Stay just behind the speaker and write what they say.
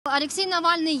Alexei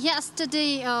Navalny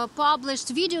yesterday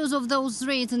published videos of those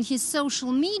raids on his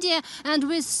social media, and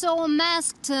we saw a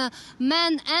masked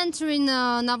man entering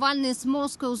Navalny's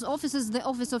Moscow's offices, the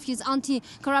office of his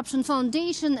anti-corruption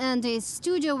foundation, and a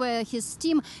studio where his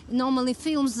team normally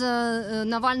films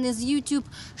Navalny's YouTube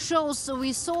shows. So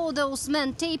we saw those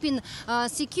men taping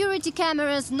security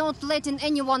cameras, not letting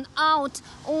anyone out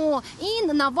or in.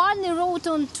 Navalny wrote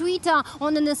on Twitter,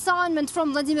 on an assignment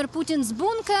from Vladimir Putin's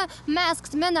bunker,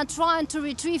 masked men are trying to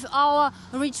retrieve our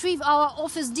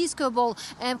office disco ball.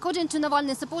 According to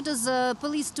Navalny supporters,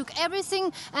 police took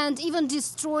everything and even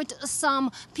destroyed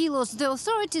some pillows. The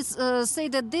authorities say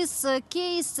that this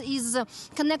case is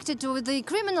connected with the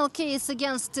criminal case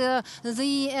against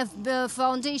the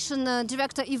foundation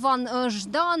director Ivan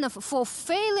Zhdanov for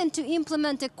failing to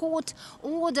implement a court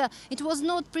order. It was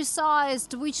not precise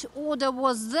which order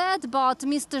was that, but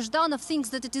Mr. Zhdanov thinks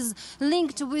that it is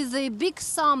linked with the big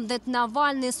sum that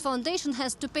Navalny's foundation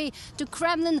has to pay to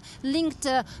Kremlin-linked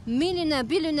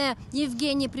billionaire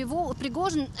Yevgeny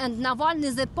Prigozhin, and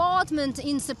Navalny's apartment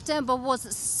in September was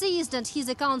seized and his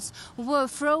accounts were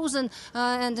frozen,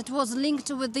 and it was linked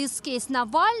with this case.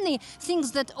 Navalny thinks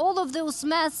that all of those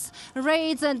mass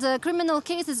raids and criminal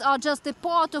cases are just a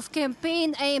part of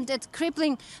campaign aimed at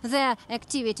crippling their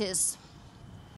activities.